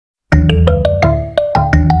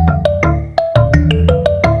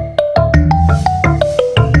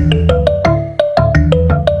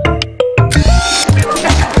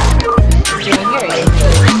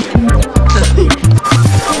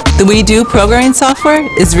WeDo programming software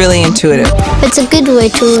is really intuitive. It's a good way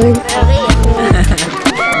to learn.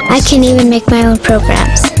 I can even make my own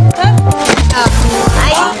programs.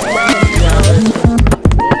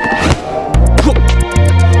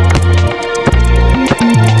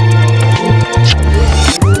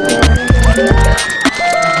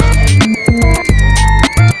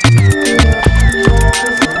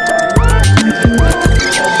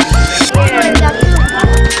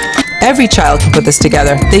 Every child can put this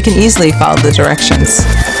together. They can easily follow the directions.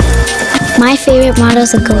 My favorite model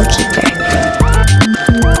is a goalkeeper.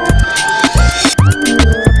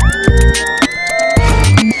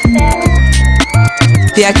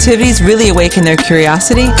 The activities really awaken their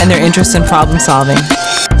curiosity and their interest in problem solving. Okay,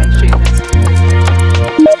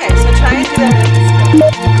 so try and do that.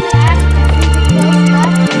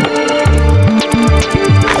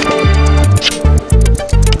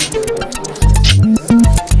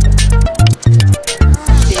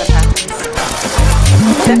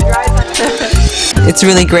 It's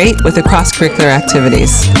really great with the cross-curricular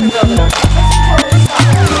activities.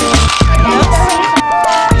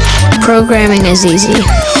 Programming is easy.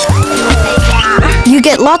 You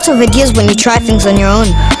get lots of ideas when you try things on your own.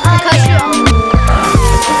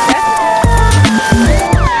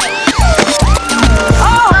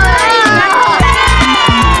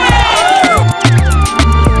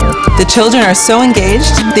 The children are so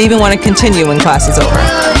engaged, they even want to continue when class is over.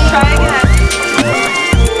 Try again.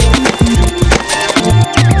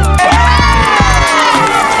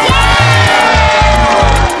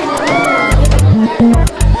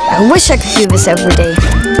 I wish I could do this every day.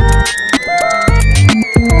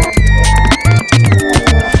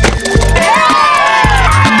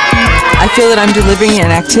 I feel that I'm delivering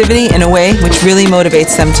an activity in a way which really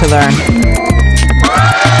motivates them to learn.